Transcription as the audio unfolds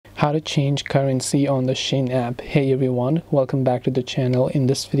How to change currency on the Shein app. Hey everyone, welcome back to the channel. In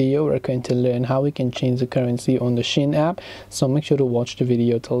this video we're going to learn how we can change the currency on the Shein app, so make sure to watch the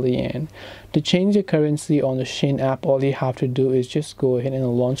video till the end. To change the currency on the Shein app, all you have to do is just go ahead and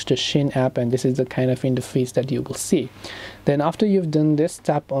launch the Shein app, and this is the kind of interface that you will see. Then after you've done this,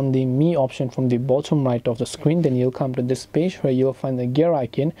 tap on the Me option from the bottom right of the screen. Then you'll come to this page where you'll find the gear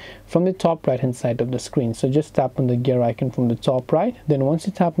icon from the top right hand side of the screen. So just tap on the gear icon from the top right. Then once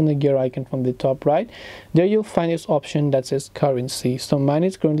you tap on the gear icon from the top right, there you'll find this option that says currency. So mine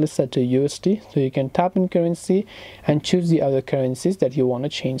is currently set to USD, so you can tap in currency and choose the other currencies that you want to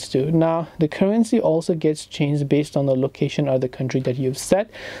change to. Now the currency also gets changed based on the location or the country that you've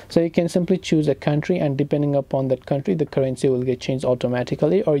set. So you can simply choose a country, and depending upon that country, the currency will get changed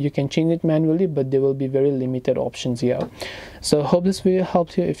automatically, or you can change it manually, but there will be very limited options here. So hope this video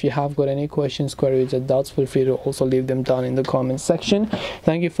helped you. If you have got any questions, queries, or doubts, feel free to also leave them down in the comment section.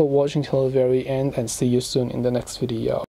 Thank you for watching till the very end, and see you soon in the next video.